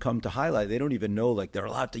people who come to Jai-Alai, they don't even know, they're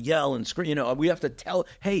allowed to yell and scream. We have to tell,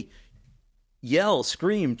 hey, yell,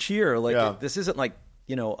 scream, cheer. This isn't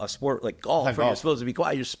a sport like golf where you're supposed to be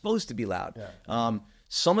quiet. You're supposed to be loud. Yeah.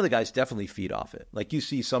 Some of the guys definitely feed off it. You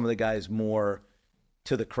see some of the guys more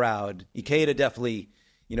to the crowd. Ikeda definitely,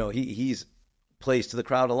 he's plays to the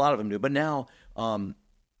crowd. A lot of them do. But now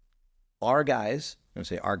our guys, I'm going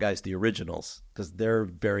to say our guys, the originals, because they're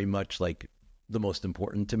very much the most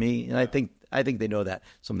important to me. And I think they know that.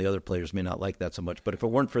 Some of the other players may not like that so much. But if it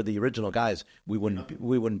weren't for the original guys, we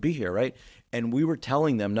wouldn't be here, right? And we were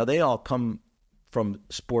telling them, now they all come from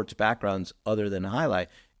sports backgrounds other than Jai-Alai.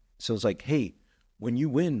 So it's hey, when you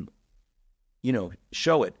win,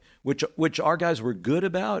 show it, which our guys were good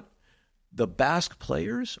about. The Basque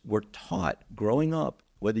players were taught growing up,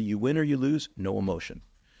 whether you win or you lose, no emotion.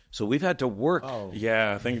 So we've had to work. Oh.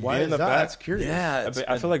 Yeah, I think why being is in the that? back. That's curious. Yeah,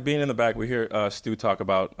 I feel like being in the back. We hear Stu talk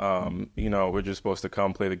about, we're just supposed to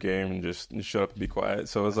come play the game and just shut up and be quiet.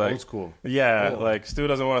 So it's old school. Yeah, Stu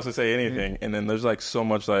doesn't want us to say anything, and then there's so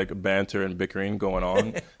much banter and bickering going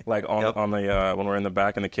on, on the when we're in the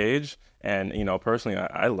back in the cage. And personally,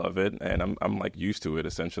 I love it, and I'm used to it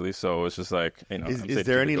essentially. So it's just is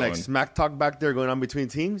there any smack talk back there going on between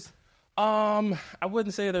teams? I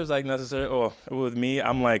wouldn't say there's necessarily. Oh, with me,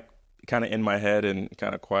 I'm kind of in my head and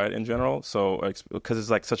kind of quiet in general. So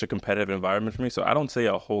because it's such a competitive environment for me, so I don't say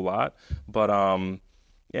a whole lot. But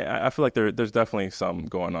I feel like there's definitely some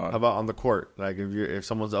going on. How about on the court? If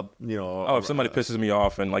someone's up, if somebody pisses me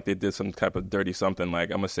off and they did some type of dirty something, I'm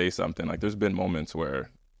gonna say something. There's been moments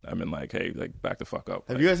where I'm in hey, back the fuck up.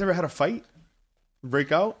 Have you guys ever had a fight?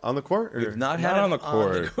 break out on the court? Or? Not on the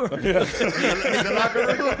court. There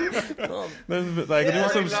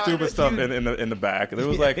was some stupid stuff in the back. There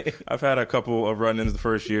was I've had a couple of run-ins the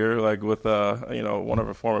first year, with one of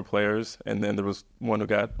our former players, and then there was one who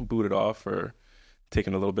got booted off for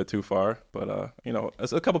taking a little bit too far. But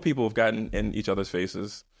a couple people have gotten in each other's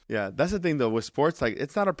faces. Yeah, that's the thing though with sports.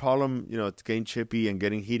 It's not a problem, it's getting chippy and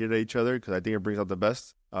getting heated at each other, because I think it brings out the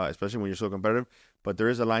best, especially when you're so competitive. But there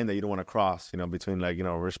is a line that you don't want to cross, between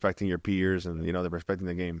respecting your peers and they're respecting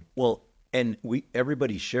the game. Well, and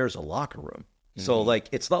everybody shares a locker room. So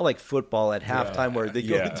it's not like football at halftime where they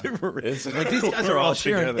go to different. These guys are all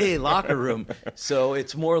sharing a locker room. So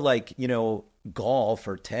it's more like golf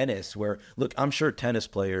or tennis, where look, I'm sure tennis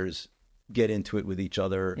players get into it with each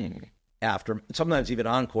other after, sometimes even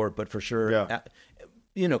on court, but for sure,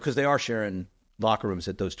 because they are sharing locker rooms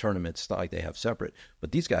at those tournaments. It's not like they have separate.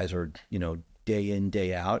 But these guys are day in,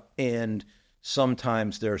 day out, and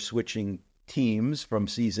sometimes they're switching teams from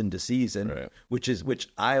season to season, which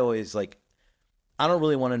I always like. I don't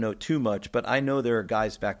really want to know too much, but I know there are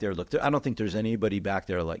guys back there. Look, I don't think there's anybody back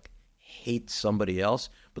there hates somebody else,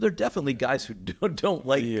 but there are definitely guys who don't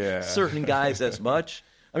like certain guys as much.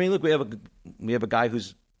 I mean, look, we have a guy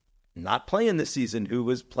who's not playing this season, who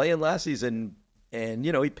was playing last season, and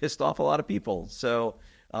he pissed off a lot of people. So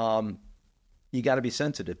you got to be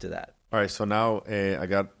sensitive to that. All right, so now I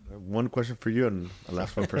got one question for you and a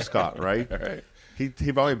last one for Scott, right? All right.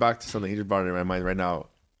 He brought me back to something. He just brought it in my mind right now.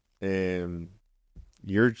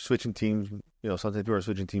 You're switching teams. Sometimes people are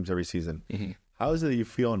switching teams every season. Mm-hmm. How is it that you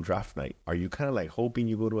feel on draft night? Are you kind of hoping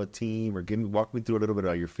you go to a team, or walk me through a little bit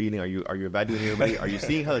of your feeling? Are you evaluating everybody? Are you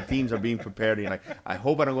seeing how the teams are being prepared? And I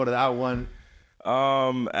hope I don't go to that one.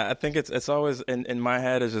 I think it's always in my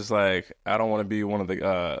head. It's just I don't want to be one of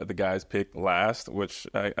the guys picked last, which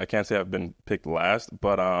I can't say I've been picked last,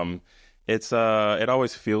 but it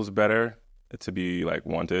always feels better to be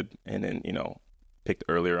wanted and then picked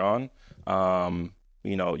earlier on.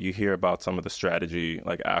 You hear about some of the strategy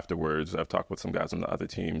afterwards. I've talked with some guys on the other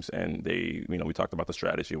teams, and they, we talked about the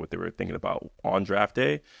strategy, what they were thinking about on draft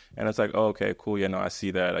day, and it's oh, okay, cool, yeah, no, I see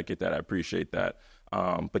that, I get that, I appreciate that.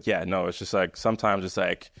 But yeah, no, it's just sometimes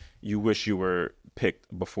it's you wish you were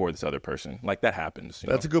picked before this other person. That happens.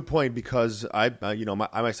 That's a good point, because I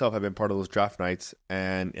myself have been part of those draft nights,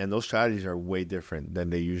 and those strategies are way different than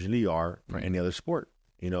they usually are for any other sport.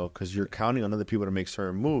 Because you're counting on other people to make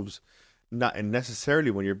certain moves. Not and necessarily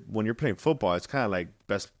when you're playing football, it's kind of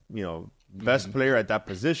best player at that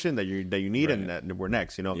position that you need, and that we're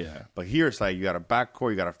next. Yeah. But here it's you got a back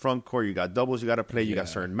court, you got a front court, you got doubles, you got to play, you got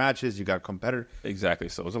certain matches, you got a competitor. Exactly.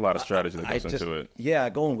 So there's a lot of strategy that goes into it. Yeah,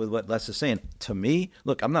 going with what Les is saying. To me,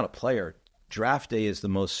 look, I'm not a player. Draft day is the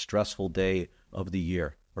most stressful day of the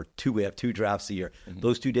year, we have 2 drafts a year. Mm-hmm.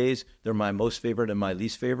 Those 2 days, they're my most favorite and my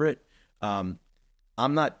least favorite. I'm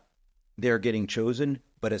not there getting chosen,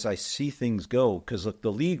 but as I see things go, because look,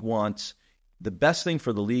 the league wants the best thing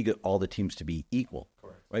for the league, all the teams to be equal.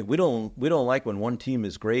 Correct. Right? We don't like when one team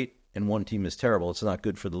is great and one team is terrible. It's not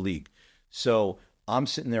good for the league. So I'm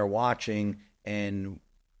sitting there watching, and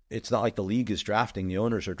it's not like the league is drafting, the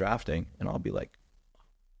owners are drafting, and I'll be like,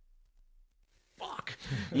 fuck.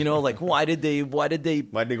 Why did they go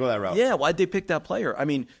that route? Yeah, why'd they pick that player? I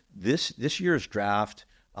mean, this year's draft,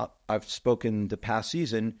 I've spoken the past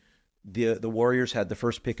season. The Warriors had the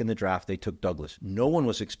first pick in the draft. They took Douglas. No one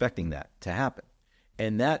was expecting that to happen.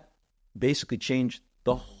 And that basically changed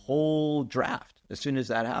the whole draft as soon as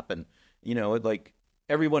that happened.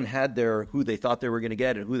 Everyone had who they thought they were going to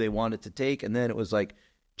get and who they wanted to take. And then it was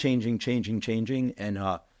changing.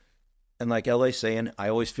 And like LA's saying, I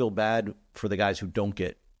always feel bad for the guys who don't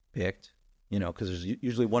get picked, because there's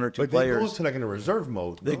usually 1 or 2 players. But they go to in a reserve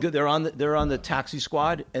mode. No? They're on the taxi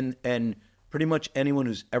squad, and pretty much anyone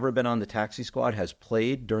who's ever been on the taxi squad has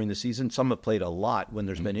played during the season. Some have played a lot when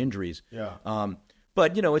there's been injuries. Yeah.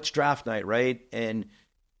 But it's draft night, right? And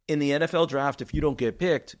in the NFL draft, if you don't get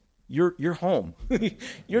picked, you're home.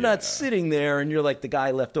 You're not sitting there and you're the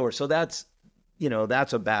guy left over. So that's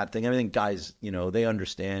a bad thing. I think guys, they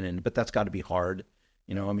understand, but that's got to be hard.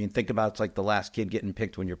 Think about it's the last kid getting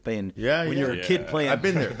picked when you're playing. Yeah, when you're a kid playing. I've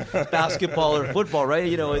been there. Basketball or football, right?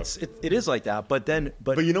 It is like that. But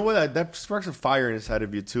you know what? That sparks a fire inside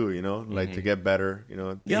of you too. To get better.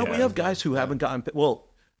 Yeah, we have guys who haven't gotten. Well,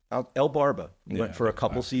 El Barba went for a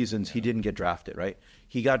couple seasons. He didn't get drafted, right?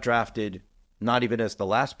 He got drafted not even as the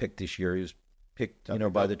last pick this year. He was picked,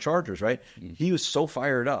 by the Chargers, right? Mm-hmm. He was so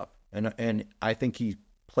fired up, and I think he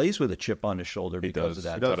plays with a chip on his shoulder because of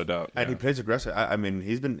that. Without a doubt. And he plays aggressive. I mean,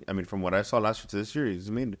 from what I saw last year to this year, He's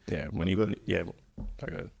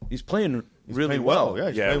playing really playing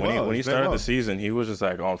well. Yeah, when he started the season, he was just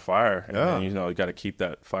like on fire. And you got to keep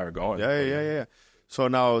that fire going. Yeah. So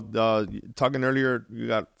now, talking earlier, you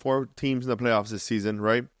got 4 teams in the playoffs this season,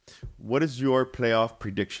 right? What is your playoff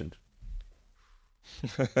prediction?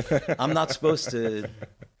 I'm not supposed to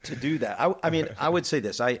do that. I mean, I would say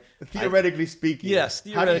this. Theoretically speaking. Yes,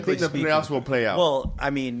 how do you think the playoffs will play out? Well, I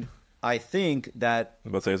mean, I think that... I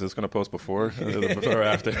was about to say, is this going to post before or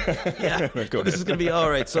after? Yeah, this is going to be all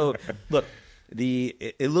right. So, look,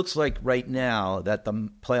 it looks like right now that the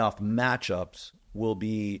playoff matchups will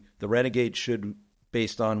be the Renegades should,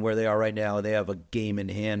 based on where they are right now, they have a game in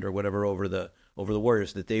hand or whatever over the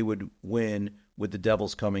Warriors, that they would win with the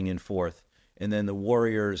Devils coming in 4th. And then the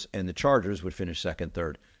Warriors and the Chargers would finish 2nd,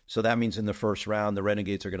 3rd. So that means in the first round, the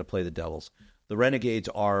Renegades are going to play the Devils. The Renegades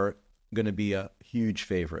are going to be a huge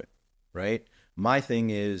favorite, right? My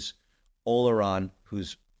thing is Oleron,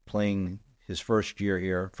 who's playing his first year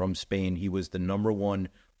here from Spain. He was the number 1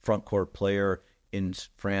 front court player in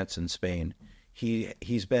France and Spain.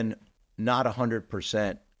 He's been not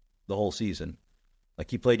 100% the whole season.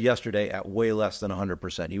 Like he played yesterday at way less than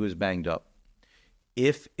 100%. He was banged up.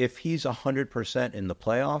 If he's 100% in the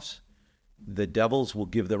playoffs, the Devils will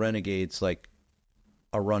give the Renegades like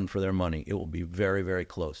a run for their money. It will be very, very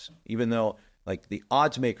close. Even though like the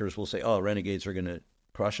odds makers will say, "Oh, Renegades are going to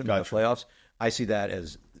crush them in the playoffs." I see that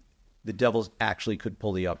as the Devils actually could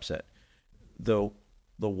pull the upset. Though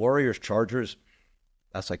the Warriors Chargers,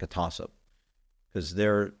 that's like a toss up because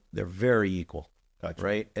they're very equal,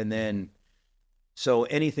 right? And then. So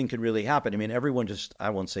anything could really happen. I mean, everyone just, I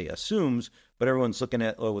won't say assumes, but everyone's looking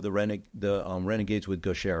at the Renegades with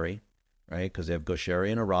Gaucheri, right? Because they have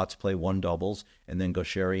Gaucheri and Aratz play 1 doubles, and then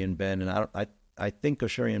Gaucheri and Ben. And I think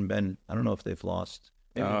Gaucheri and Ben, I don't know if they've lost.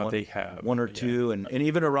 They have 1 or 2, and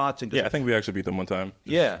even Aratz. And I think we actually beat them one time.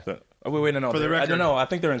 Yeah. No. For the record, I don't know. I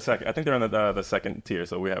think they're in second. I think they're in the second tier,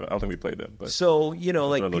 so we haven't. I don't think we played them. But so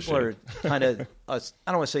like people are kind of, I don't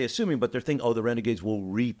want to say assuming, but they're thinking, the Renegades will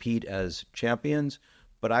repeat as champions.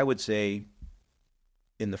 But I would say,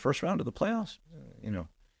 in the first round of the playoffs,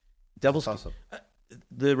 Devils, awesome.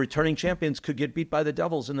 The returning champions could get beat by the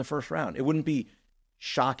Devils in the first round. It wouldn't be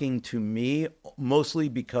shocking to me, mostly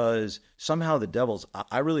because somehow the Devils,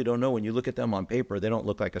 I really don't know. When you look at them on paper, they don't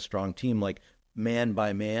look like a strong team, like man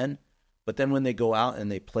by man. But then when they go out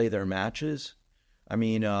and they play their matches, I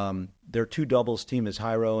mean, their 2 doubles team is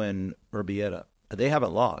Jairo and Urbieta. They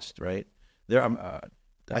haven't lost, right? I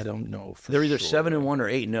don't know. They're either 7-1 or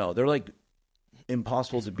 8-0. They're like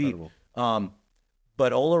impossible to beat. But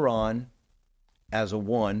Oleron, as a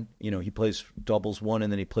 1, he plays doubles 1,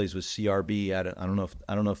 and then he plays with CRB at it. I don't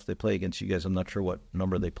know if they play against you guys. I'm not sure what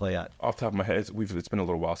number they play at. Off the top of my head, it's been a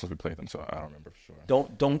little while since we played them, so I don't remember for sure.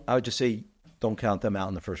 Don't. I would just say don't count them out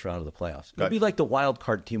in the first round of the playoffs. It'll be like the wild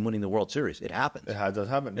card team winning the World Series. It happens. It does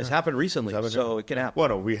happen. It's happened recently, so it can happen. Well,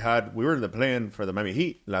 no, we were in the play-in for the Miami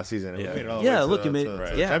Heat last season.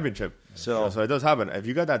 Championship. So it does happen. If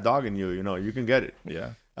you got that dog in you, you can get it.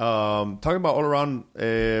 Yeah. Talking about all around,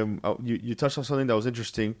 you touched on something that was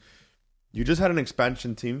interesting. You just had an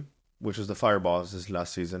expansion team, which was the Fireballs this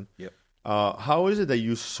last season. Yep. How is it that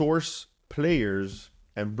you source players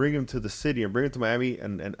and bring them to the city and bring them to Miami,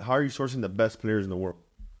 and how are you sourcing the best players in the world?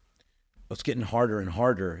 It's getting harder and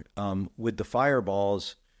harder. With the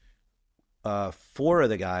Fireballs, 4 of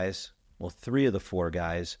the guys, 3 of the 4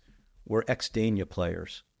 guys were ex-Dania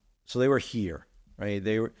players. So they were here, right?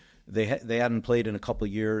 They hadn't played in a couple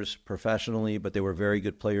of years professionally, but they were very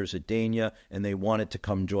good players at Dania, and they wanted to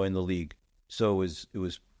come join the league. So it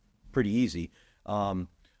was pretty easy.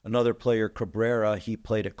 Another player, Cabrera, he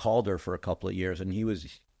played at Calder for a couple of years, and he was,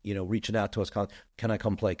 reaching out to us, can I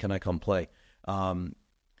come play? Can I come play?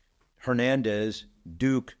 Hernandez,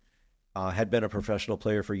 Duke, had been a professional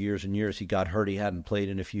player for years and years. He got hurt. He hadn't played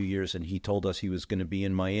in a few years, and he told us he was going to be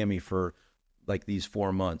in Miami for like these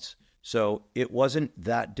 4 months. So it wasn't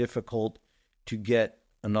that difficult to get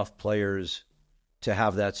enough players to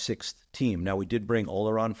have that 6th team. Now, we did bring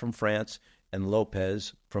Oleron from France and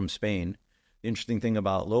Lopez from Spain. The interesting thing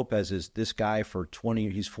about Lopez is this guy for 20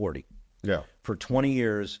 years, he's 40. Yeah. For 20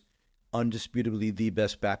 years, undisputably the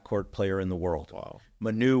best backcourt player in the world. Wow.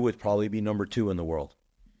 Manu would probably be number 2 in the world.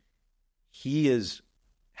 He is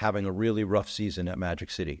having a really rough season at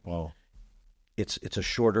Magic City. Wow. It's a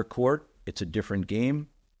shorter court. It's a different game.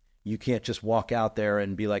 You can't just walk out there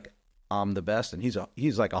and be like, I'm the best. And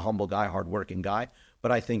he's like a humble guy, hardworking guy.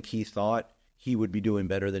 But I think he thought he would be doing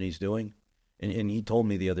better than he's doing. And he told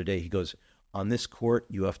me the other day, he goes, on this court,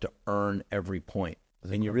 you have to earn every point.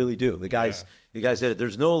 And you really do. The guys did it.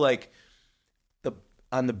 There's no like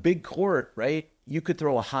on the big court, right? You could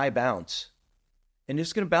throw a high bounce, and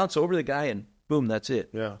it's going to bounce over the guy, and boom, that's it.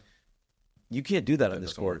 Yeah. You can't do that on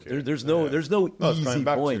this court. There's no easy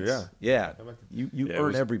points. You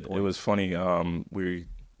earn every point. It was funny.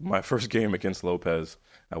 My first game against Lopez,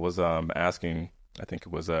 I was asking, I think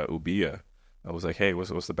it was Ubia. I was like, hey,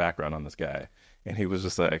 what's the background on this guy? And he was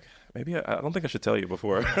just like, maybe I don't think I should tell you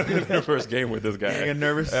before your first game with this guy. Getting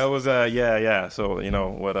nervous? I was yeah. So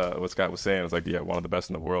what Scott was saying was like, yeah, one of the best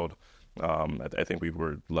in the world. I think we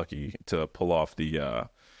were lucky to pull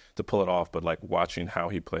it off, but like watching how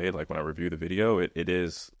he played, like when I review the video, it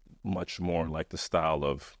is much more like the style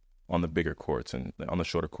of on the bigger courts, and on the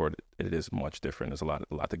shorter court, it is much different. There's a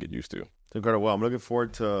lot to get used to. Incredible. Well, I'm looking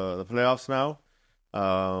forward to the playoffs now.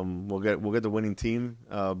 We'll get the winning team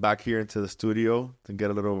back here into the studio to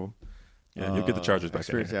get a little. Yeah, you'll get the Chargers back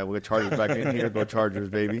in. Yeah, we'll get Chargers back in here. Go Chargers,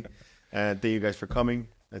 baby! And thank you guys for coming.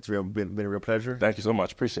 It's been a real pleasure. Thank you so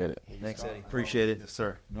much. Appreciate it. Thanks, Eddie. Appreciate it. Yes,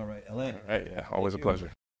 sir. All right, Alain. All right, yeah, always a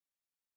pleasure.